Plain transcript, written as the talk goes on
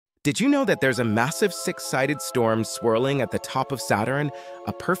Did you know that there's a massive six-sided storm swirling at the top of Saturn,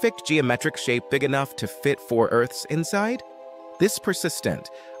 a perfect geometric shape big enough to fit 4 Earths inside? This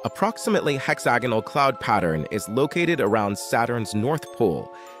persistent, approximately hexagonal cloud pattern is located around Saturn's North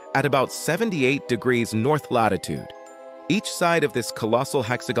Pole at about 78 degrees north latitude. Each side of this colossal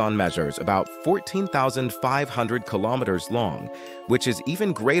hexagon measures about 14,500 kilometers long, which is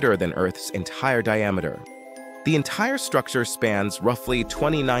even greater than Earth's entire diameter. The entire structure spans roughly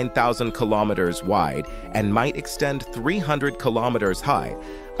 29,000 kilometers wide and might extend 300 kilometers high,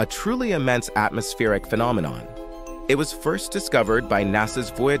 a truly immense atmospheric phenomenon. It was first discovered by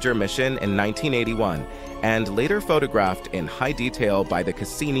NASA's Voyager mission in 1981 and later photographed in high detail by the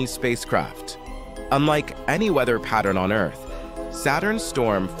Cassini spacecraft. Unlike any weather pattern on Earth, Saturn's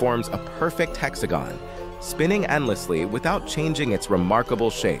storm forms a perfect hexagon, spinning endlessly without changing its remarkable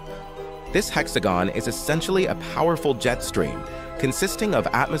shape. This hexagon is essentially a powerful jet stream, consisting of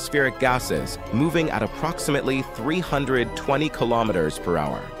atmospheric gases moving at approximately 320 kilometers per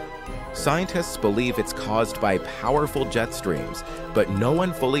hour. Scientists believe it's caused by powerful jet streams, but no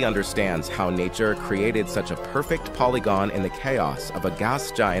one fully understands how nature created such a perfect polygon in the chaos of a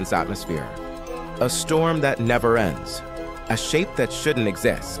gas giant's atmosphere. A storm that never ends. A shape that shouldn't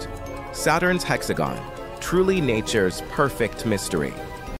exist. Saturn's hexagon, truly nature's perfect mystery.